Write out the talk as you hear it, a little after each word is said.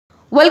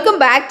Welcome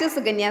back to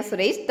Suganya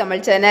Suresh Tamil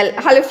channel.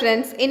 Hello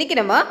friends. இன்னைக்கு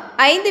நம்ம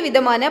 5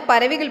 விதமான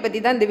பறவைகள் பத்தி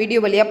தான் இந்த வீடியோ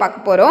வழியா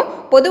பார்க்க போறோம்.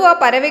 பொதுவா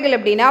பறவைகள்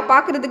அப்படினா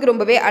பார்க்கிறதுக்கு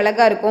ரொம்பவே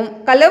அழகா இருக்கும்,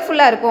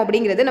 கலர்ஃபுல்லா இருக்கும்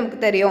அப்படிங்கிறது நமக்கு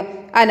தெரியும்.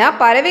 ஆனா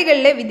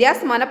பறவைகள்ல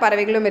வித்தியாசமான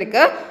பறவைகளும்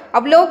இருக்கு.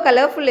 அவ்ளோ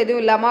கலர்ஃபுல்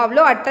எதுவும் இல்லாம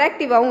அவ்ளோ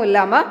அட்ராக்டிவாவும்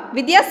இல்லாம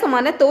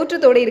வித்தியாசமான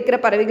தோற்றத்தோட இருக்கிற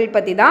பறவைகள்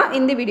பத்தி தான்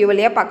இந்த வீடியோ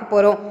வழியா பார்க்க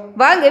போறோம்.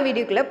 வாங்க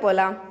வீடியோக்குள்ள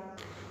போலாம்.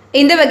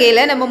 இந்த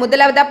வகையில நம்ம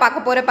முதலாவதா பார்க்க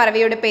போற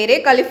பறவையோட பேரு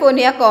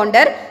கலிபோர்னியா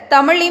காண்டர்.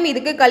 தமிழ்லயும்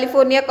இதுக்கு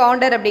கலிபோர்னியா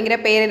காண்டர் அப்படிங்கிற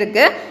பேர்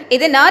இருக்கு.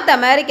 இது நார்த்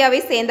அமெரிக்காவை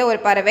சேர்ந்த ஒரு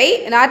பறவை.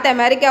 நார்த்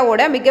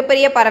அமெரிக்காவோட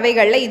மிகப்பெரிய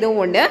பறவைகள்ல இதுவும்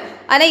ஒன்று.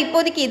 ஆனா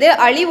இப்போதைக்கு இது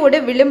அழிவோட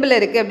விளிம்புல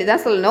இருக்கு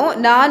அப்படிதான் சொல்லணும்.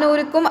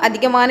 400க்கும்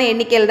அதிகமான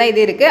எண்ணிக்கையில் தான்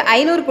இது இருக்கு.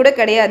 500 கூட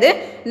கிடையாது,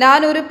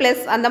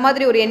 400+ அந்த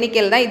மாதிரி ஒரு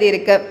எண்ணிக்கையில் தான் இது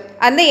இருக்கு.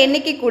 அந்த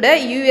எண்ணிக்கை கூட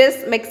யூஎஸ்,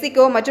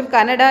 மெக்சிகோ மற்றும்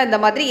கனடா இந்த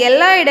மாதிரி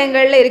எல்லா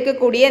இடங்கள்ல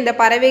இருக்கக்கூடிய இந்த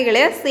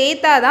பறவைகளை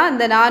சேர்த்தாதான்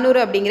இந்த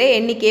 400 அப்படிங்கிற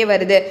எண்ணிக்கையே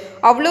வருது.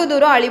 அவ்வளோ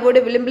தூரம் அழிவோடு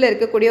விளிம்பில்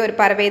இருக்கக்கூடிய ஒரு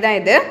பறவை தான்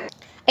இது.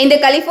 இந்த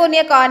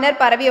கலிபோர்னியா கார்னர்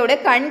பறவையோட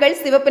கண்கள்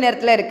சிவப்பு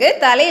நிறத்துல இருக்கு.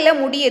 தலையில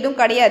முடி எதுவும்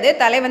கிடையாது,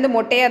 தலை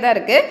மொட்டையா தான்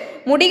இருக்கு.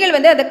 முடிகள்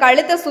அந்த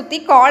கழுத்தை சுத்தி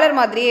காலர்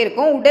மாதிரியே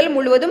இருக்கும். உடல்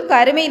முழுவதும்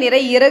கருமை நிற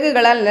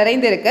இறகுகளால்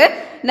நிறைந்திருக்கு.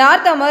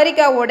 நார்த்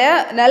அமெரிக்காவோட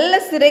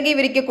நல்ல சிறகை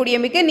விரிக்கக்கூடிய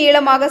மிக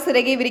நீளமாக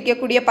சிறகை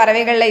விரிக்கக்கூடிய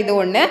பறவைகள்ல இது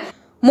ஒன்று.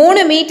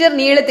 3 மீட்டர்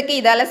நீளத்துக்கு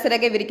இதால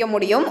சிறகை விரிக்க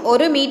முடியும்.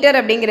 1 மீட்டர்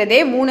அப்படிங்கிறதே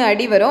 3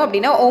 அடி வரும்.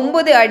 அப்படின்னா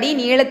 9 அடி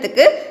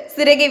நீளத்துக்கு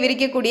சிறகை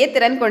விரிக்கக்கூடிய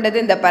திறன் கொண்டது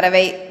இந்த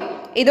பறவை.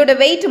 இதோட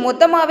வெயிட்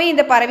மொத்தமாகவே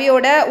இந்த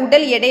பறவையோட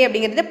உடல் எடை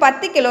அப்படிங்கிறது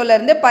 10 கிலோல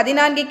இருந்து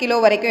 14 கிலோ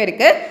வரைக்கும்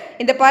இருக்கு.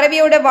 இந்த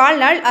பறவையோட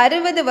வாழ்நாள்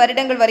 60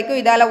 வருடங்கள் வரைக்கும்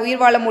இதால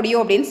உயிர் வாழ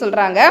முடியும் அப்படின்னு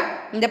சொல்றாங்க.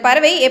 இந்த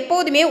பறவை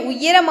எப்போதுமே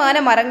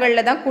உயரமான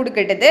மரங்கள்ல தான் கூடு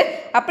கட்டுது.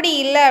 அப்படி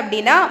இல்லை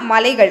அப்படின்னா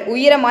மலைகள்,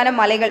 உயரமான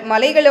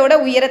மலைகளோட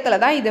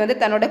உயரத்துல தான்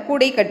இது தன்னோட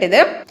கூடை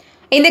கட்டுது.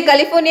 இந்த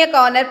கலிபோர்னியா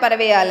கார்னர்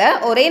பறவையால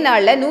ஒரே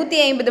நாள்ல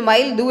 150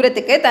 மைல்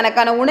தூரத்துக்கு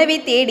தனக்கான உணவை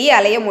தேடி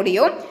அலைய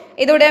முடியும்.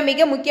 இதோட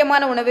மிக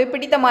முக்கியமான உணவு,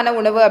 பிடித்தமான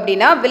உணவு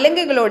அப்படின்னா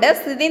விலங்குகளோட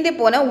சிதைந்து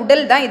போன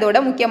உடல் தான் இதோட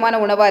முக்கியமான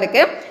உணவா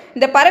இருக்கு.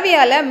 இந்த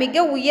பறவையால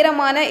மிக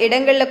உயரமான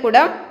இடங்கள்ல கூட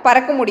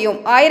பறக்க முடியும்.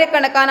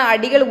 ஆயிரக்கணக்கான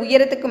அடிகள்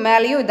உயரத்துக்கு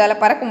மேலேயும் இதால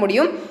பறக்க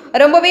முடியும்.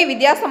 ரொம்பவே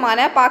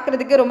வித்தியாசமான,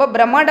 பார்க்கறதுக்கு ரொம்ப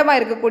பிரம்மாண்டமா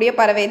இருக்கக்கூடிய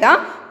பறவை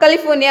தான்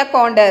கலிபோர்னியா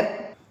காண்டர்.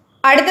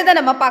 அடுத்ததான்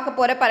நம்ம பார்க்க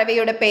போற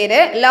பறவையோட பேரு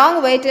லாங்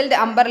வெயிட்டெல்ட்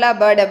அம்பர்லா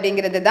பேர்ட்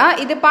அப்படிங்கிறது தான்.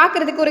 இது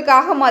பார்க்கறதுக்கு ஒரு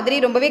காக மாதிரி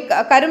ரொம்பவே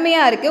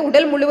கருமையா இருக்கு.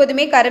 உடல்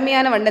முழுவதுமே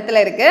கருமையான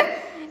வண்ணத்துல இருக்கு.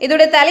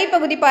 இதோட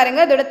தலைப்பகுதி பாருங்க,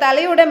 அதோட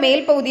தலையோட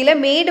மேல் பகுதியில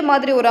மேடு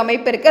மாதிரி ஒரு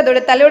அமைப்பு இருக்கு. அதோட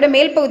தலையோட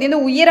மேல் பகுதி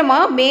உயரமா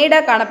மேடா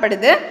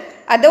காணப்படுது.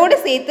 அதோடு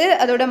சேர்த்து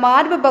அதோட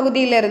மார்பு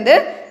பகுதியிலிருந்து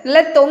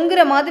நல்லா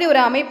தொங்குற மாதிரி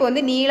ஒரு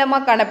அமைப்பு நீளமா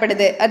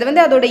காணப்படுது.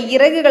 அது அதோட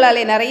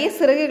இறகுகளால, நிறைய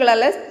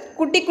சிறகுகளால,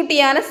 குட்டி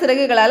குட்டியான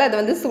சிறகுகளால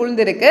அது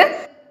சூழ்ந்திருக்கு.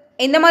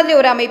 இந்த மாதிரி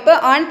ஒரு அமைப்பு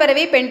ஆண்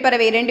பறவை, பெண்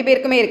பறவை 2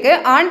 பேருக்குமே இருக்கு.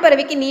 ஆண்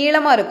பறவைக்கு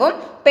நீளமா இருக்கும்,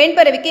 பெண்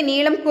பறவைக்கு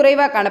நீளம்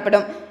குறைவா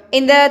காணப்படும்.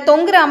 இந்த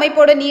தொங்குற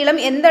அமைப்போட நீளம்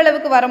எந்த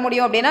அளவுக்கு வர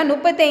முடியும் அப்படின்னா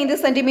 35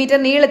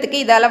 சென்டிமீட்டர் நீளத்துக்கு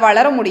இதால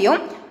வளர முடியும்.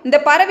 இந்த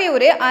பறவை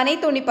ஒரு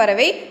அனைத்துண்ணி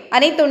பறவை.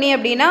 அனைத்துண்ணி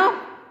அப்படின்னா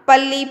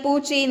பல்லி,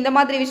 பூச்சி இந்த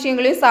மாதிரி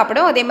விஷயங்களையும்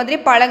சாப்பிடும். அதே மாதிரி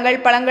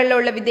பழங்கள்ல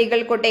உள்ள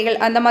விதைகள், கொட்டைகள்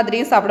அந்த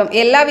மாதிரியும் சாப்பிடும்.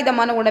 எல்லா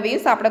விதமான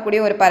உணவையும்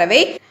சாப்பிடக்கூடிய ஒரு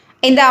பறவை.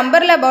 இந்த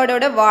அம்பர்லா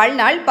பேர்டோட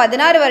வாழ்நாள்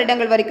 16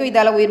 வருடங்கள் வரைக்கும்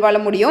இதால உயிர் வாழ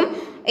முடியும்.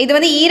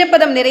 இது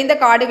ஈரப்பதம் நிறைந்த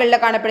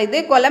காடுகளில் காணப்படுது.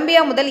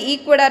 கொலம்பியா முதல்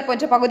ஈக்குவடார்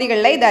போன்ற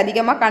பகுதிகளில் இது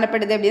அதிகமாக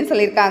காணப்படுது அப்படின்னு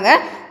சொல்லியிருக்காங்க.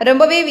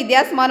 ரொம்பவே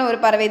வித்தியாசமான ஒரு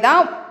பறவை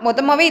தான்.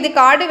 மொத்தமாகவே இது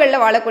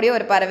காடுகளில் வாழக்கூடிய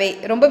ஒரு பறவை.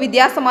 ரொம்ப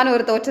வித்தியாசமான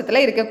ஒரு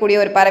தோற்றத்தில் இருக்கக்கூடிய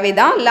ஒரு பறவை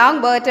தான்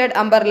லாங் பேர்டட்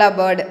அம்பர்லா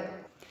பேர்டு.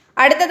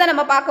 அடுத்ததான்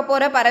நம்ம பார்க்க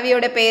போற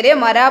பறவையோட பேரு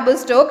மராபு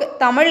ஸ்டோக்.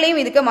 தமிழ்லையும்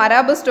இதுக்கு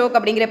மராபு ஸ்டோக்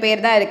அப்படிங்கிற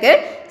பேர் தான் இருக்கு.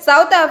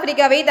 சவுத்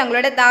ஆப்பிரிக்காவை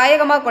தங்களோட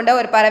தாயகமா கொண்ட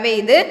ஒரு பறவை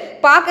இது.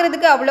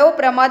 பார்க்கறதுக்கு அவ்வளோ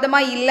பிரமாதமா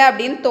இல்லை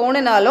அப்படின்னு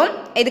தோணுனாலும்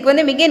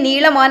இதுக்கு மிக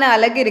நீளமான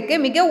அலகு இருக்கு.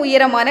 மிக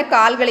உயரமான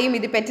கால்களையும்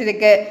இது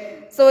பெற்றிருக்கு.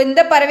 ஸோ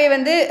இந்த பறவை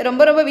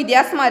ரொம்ப ரொம்ப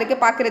வித்தியாசமா இருக்கு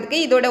பார்க்கறதுக்கு.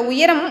 இதோட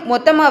உயரம்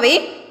மொத்தமாவே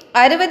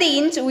 60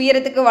 இன்ச்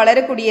உயரத்துக்கு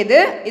வளரக்கூடியது.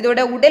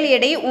 இதோட உடல்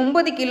எடை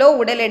 9 கிலோ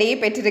உடல் எடையை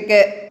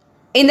பெற்றிருக்கு.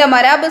 இந்த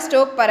மராபு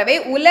ஸ்டோக் பறவை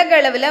உலக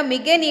அளவில்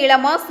மிக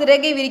நீளமாக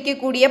சிறகை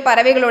விரிக்கக்கூடிய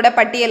பறவைகளோட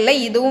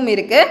பட்டியலில் இதுவும்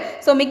இருக்கு.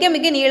 ஸோ மிக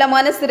மிக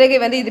நீளமான சிறகை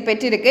இது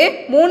பெற்றிருக்கு.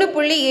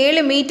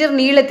 3.7 மீட்டர்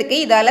நீளத்துக்கு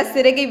இதால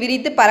சிறகை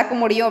விரித்து பறக்க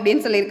முடியும்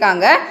அப்படின்னு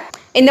சொல்லியிருக்காங்க.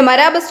 இந்த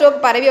மராபு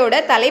ஸ்டோக்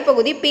பறவையோட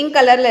தலைப்பகுதி பிங்க்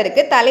கலர்ல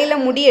இருக்கு. தலையில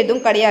முடி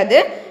எதுவும் கிடையாது.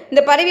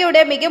 இந்த பறவையோட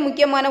மிக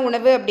முக்கியமான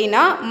உணவு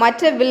அப்படின்னா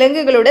மற்ற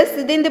விலங்குகளோட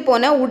சிதைந்து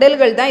போன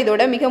உடல்கள் தான்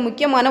இதோட மிக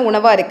முக்கியமான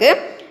உணவா இருக்கு.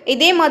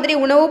 இதே மாதிரி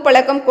உணவு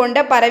பழக்கம் கொண்ட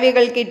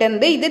பறவைகள் கிட்ட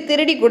இருந்து இது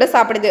திருடி கூட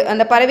சாப்பிடுது.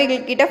 அந்த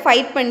பறவைகள் கிட்ட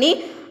ஃபைட் பண்ணி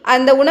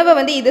அந்த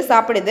உணவை இது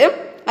சாப்பிடுது.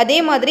 அதே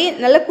மாதிரி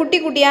நல்ல குட்டி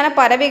குட்டியான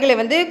பறவைகளை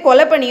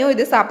கொலை பண்ணியும்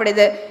இது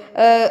சாப்பிடுது.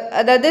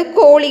 அதாவது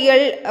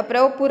கோழிகள்,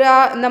 அப்புறம் புறா,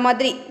 இந்த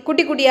மாதிரி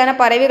குட்டி குட்டியான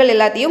பறவைகள்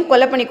எல்லாத்தையும்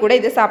கொலை பண்ணி கூட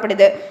இது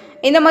சாப்பிடுது.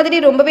 இந்த மாதிரி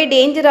ரொம்பவே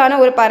டேஞ்சரான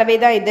ஒரு பறவை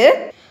தான் இது.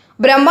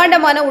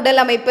 பிரம்மாண்டமான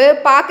உடல் அமைப்பு,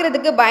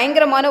 பார்க்கறதுக்கு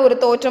பயங்கரமான ஒரு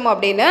தோற்றம்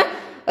அப்படின்னு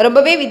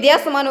ரொம்பவே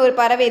வித்தியாசமான ஒரு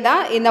பறவை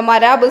தான் இந்த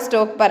மராபு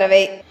ஸ்டோக்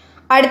பறவை.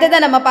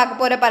 அடுத்ததான் நம்ம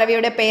பார்க்க போற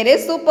பறவையோட பேரு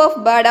super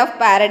bird of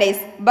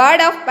Paradise.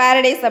 Bird of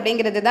Paradise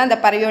அப்படிங்கிறது தான் இந்த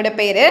பறவையோட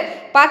பேரு.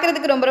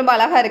 பார்க்கறதுக்கு ரொம்ப ரொம்ப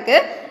அழகா இருக்கு.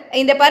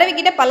 இந்த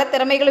பறவைக்கிட்ட பல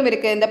திறமைகளும்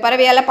இருக்குது. இந்த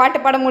பறவையால் பாட்டு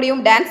பாட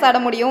முடியும், டான்ஸ் ஆட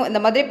முடியும். இந்த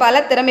மாதிரி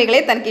பல திறமைகளை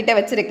தன்கிட்ட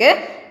வச்சிருக்கு.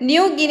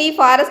 நியூ கினி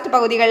ஃபாரஸ்ட்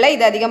பகுதிகளில்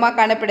இது அதிகமாக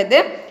காணப்படுது.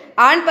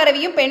 ஆண்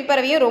பறவையும் பெண்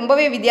பறவையும்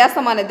ரொம்பவே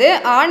வித்தியாசமானது.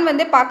 ஆண்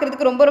வந்து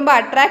பார்க்குறதுக்கு ரொம்ப ரொம்ப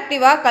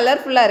அட்ராக்டிவாக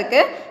கலர்ஃபுல்லாக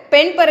இருக்குது.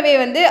 பெண் பறவை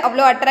வந்து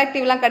அவ்வளோ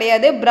அட்ராக்டிவ்லாம்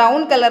கிடையாது.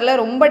 ப்ரௌன் கலரில்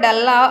ரொம்ப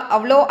டல்லாக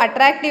அவ்வளோ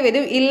அட்ராக்டிவ்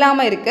எதுவும்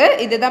இல்லாமல் இருக்குது.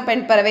 இதுதான்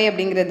பெண் பறவை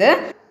அப்படிங்கிறது.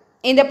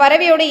 இந்த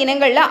பறவையோட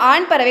இனங்களில்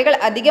ஆண் பறவைகள்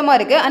அதிகமாக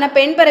இருக்குது. ஆனால்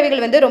பெண்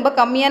பறவைகள் வந்து ரொம்ப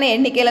கம்மியான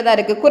எண்ணிக்கையில் தான்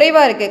இருக்குது,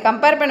 குறைவாக இருக்குது.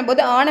 கம்பேர்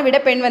பண்ணும்போது ஆணை விட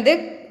பெண் வந்து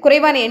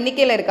குறைவான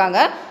எண்ணிக்கையில் இருக்காங்க.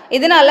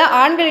 இதனால்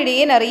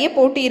ஆண்களிடையே நிறைய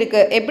போட்டி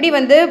இருக்குது. எப்படி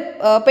வந்து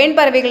பெண்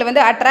பறவைகளை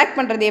வந்து அட்ராக்ட்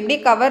பண்ணுறது, எப்படி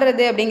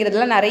கவர்றது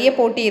அப்படிங்கிறதுலாம் நிறைய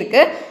போட்டி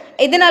இருக்குது.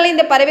 இதனால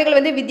இந்த பறவைகள்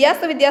வந்து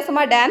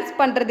வித்தியாசமாக டான்ஸ்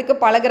பண்ணுறதுக்கு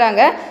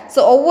பழகுறாங்க. ஸோ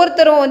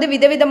ஒவ்வொருத்தரும் வந்து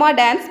விதவிதமாக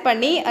டான்ஸ்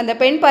பண்ணி அந்த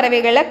பெண்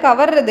பறவைகளை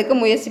கவர்றதுக்கு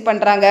முயற்சி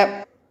பண்ணுறாங்க.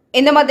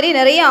 இந்த மாதிரி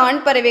நிறைய ஆண்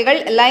பறவைகள்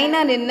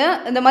லைனாக நின்று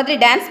இந்த மாதிரி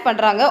டான்ஸ்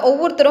பண்ணுறாங்க.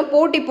 ஒவ்வொருத்தரும்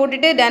போட்டி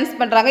போட்டுட்டு டான்ஸ்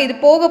பண்ணுறாங்க. இது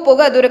போக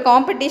போக அது ஒரு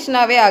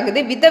காம்படிஷனாகவே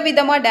ஆகுது.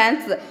 விதவிதமாக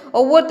டான்ஸ்,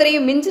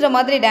 ஒவ்வொருத்தரையும் மிஞ்சுற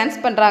மாதிரி டான்ஸ்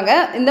பண்ணுறாங்க.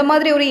 இந்த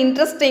மாதிரி ஒரு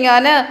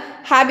இன்ட்ரெஸ்டிங்கான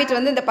ஹேபிட்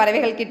வந்து இந்த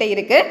பறவைகள் கிட்ட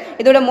இருக்குது.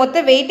 இதோட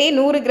மொத்த வெயிட்டே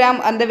 100 கிராம்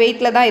அந்த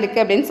வெயிட்டில் தான்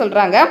இருக்குது அப்படின்னு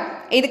சொல்கிறாங்க.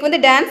 இதுக்கு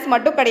வந்து டான்ஸ்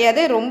மட்டும்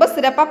கிடையாது, ரொம்ப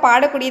சிறப்பாக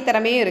பாடக்கூடிய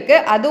திறமையும்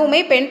இருக்குது. அதுவுமே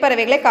பெண்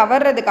பறவைகளை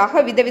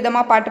கவர்றதுக்காக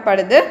விதவிதமாக பாட்டு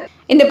பாடுது.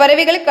 இந்த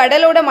பறவைகள்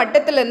கடலோட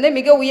மட்டத்திலிருந்து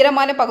மிக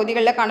உயரமான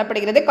பகுதிகளில்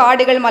காணப்படுகிறது.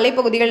 காடுகள்,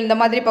 மலைப்பகுதிகள், இந்த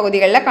மாதிரி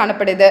பகுதிகளில்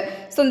காணப்படுது.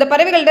 ஸோ இந்த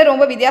பறவைகள்கிட்ட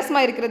ரொம்ப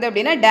வித்தியாசமாக இருக்கிறது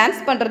அப்படின்னா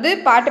டான்ஸ் பண்ணுறது,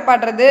 பாட்டு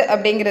பாடுறது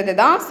அப்படிங்கிறது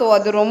தான். ஸோ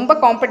அது ரொம்ப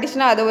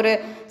காம்படிஷனாக, அது ஒரு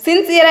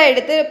சின்சியராக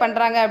எடுத்து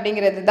பண்ணுறாங்க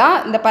அப்படிங்கிறது தான்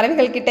இந்த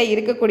பறவைகள் கிட்ட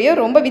இருக்கக்கூடிய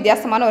ரொம்ப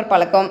வித்தியாசமான ஒரு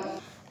பழக்கம்.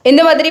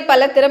 இந்த மாதிரி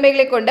பல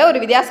திறமைகளை கொண்ட ஒரு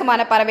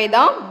வித்தியாசமான பறவை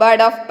தான்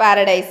பேர்ட் ஆஃப்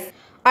பாரடைஸ்.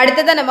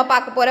 அடுத்ததான் நம்ம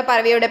பார்க்க போகிற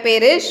பறவையோட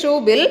பேர்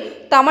ஷூபில்.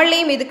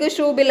 தமிழ்லையும் இதுக்கு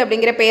ஷூபில்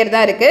அப்படிங்கிற பேர்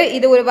தான் இருக்குது.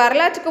 இது ஒரு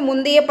வரலாற்றுக்கு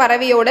முந்தைய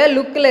பறவையோட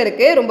லுக்கில்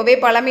இருக்குது. ரொம்பவே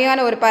பழமையான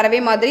ஒரு பறவை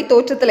மாதிரி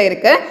தோற்றத்தில்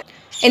இருக்குது.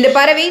 இந்த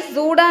பறவை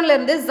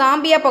சூடான்லேருந்து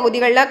ஜாம்பியா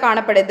பகுதிகளில்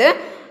காணப்படுது.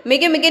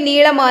 மிக மிக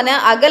நீளமான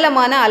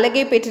அகலமான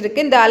அலகை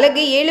பெற்றிருக்கு. இந்த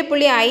அலகு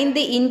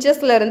 7.5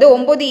 இன்ச்சஸ்லேருந்து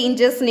 9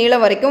 இன்ச்சஸ்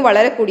நீளம் வரைக்கும்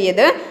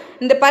வளரக்கூடியது.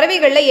 இந்த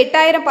பறவைகளில்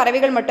 8000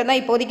 பறவைகள் மட்டும்தான்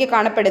இப்போதைக்கு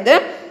காணப்படுது.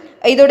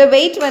 இதோட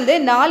வெயிட் வந்து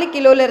 4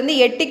 கிலோலேருந்து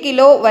 8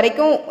 கிலோ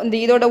வரைக்கும்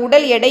இதோட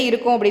உடல் எடை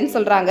இருக்கும் அப்படின்னு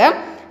சொல்கிறாங்க.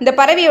 இந்த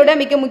பறவையோட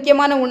மிக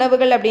முக்கியமான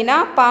உணவுகள் அப்படின்னா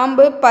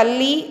பாம்பு,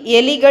 பல்லி,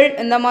 எலிகள்,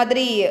 இந்த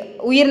மாதிரி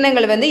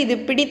உயிரினங்கள் வந்து இது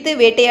பிடித்து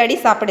வேட்டையாடி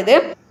சாப்பிடுது.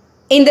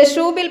 இந்த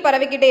ஷூபில்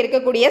பறவைக்கிட்ட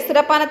இருக்கக்கூடிய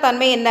சிறப்பான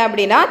தன்மை என்ன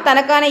அப்படின்னா,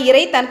 தனக்கான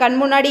இறை தன் கண்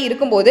முன்னாடி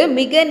இருக்கும்போது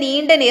மிக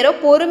நீண்ட நேரம்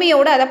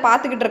பொறுமையோடு அதை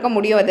பார்த்துக்கிட்டு இருக்க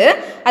முடியும்.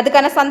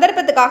 அதுக்கான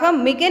சந்தர்ப்பத்துக்காக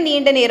மிக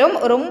நீண்ட நேரம்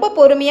ரொம்ப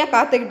பொறுமையாக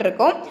காத்துக்கிட்டு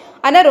இருக்கும்.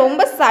 ஆனால்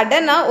ரொம்ப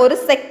சடனாக ஒரு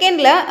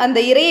செகண்டில் அந்த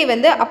இறையை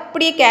வந்து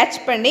அப்படியே கேட்ச்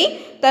பண்ணி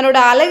தன்னோட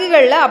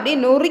அலகுகளில் அப்படியே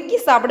நொறுக்கி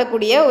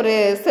சாப்பிடக்கூடிய ஒரு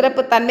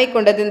சிறப்பு தன்மை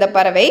கொண்டது இந்த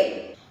பறவை.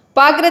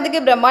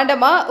 பார்க்குறதுக்கு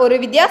பிரம்மாண்டமாக ஒரு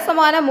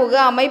வித்தியாசமான முக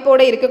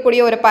அமைப்போடு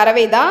இருக்கக்கூடிய ஒரு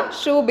பறவை தான்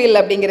ஷூபில்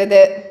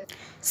அப்படிங்கிறது.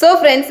 ஸோ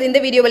ஃப்ரெண்ட்ஸ், இந்த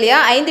வீடியோ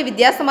வழியாக 5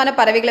 வித்தியாசமான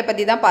பறவைகளை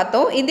பற்றி தான்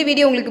பார்த்தோம். இந்த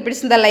வீடியோ உங்களுக்கு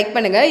பிடிச்சிருந்தா லைக்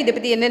பண்ணுங்கள். இதை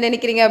பற்றி என்ன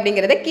நினைக்கிறீங்க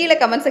அப்படிங்கிறத கீழே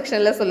கமெண்ட்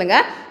செக்ஷனில்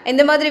சொல்லுங்கள்.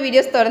 இந்த மாதிரி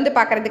வீடியோஸ் தொடர்ந்து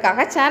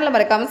பார்க்குறதுக்காக சேனலை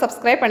மறக்காமல்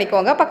சப்ஸ்கிரைப்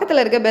பண்ணிக்கோங்க.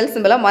 பக்கத்தில் இருக்க பெல்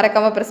சிம்பலை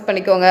மறக்காமல் ப்ரெஸ்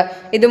பண்ணிக்கோங்க.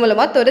 இது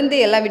மூலமாக தொடர்ந்து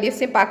எல்லா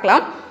வீடியோஸையும்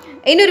பார்க்கலாம்.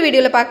 இன்னொரு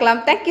வீடியோவில்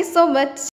பார்க்கலாம். Thank you so much.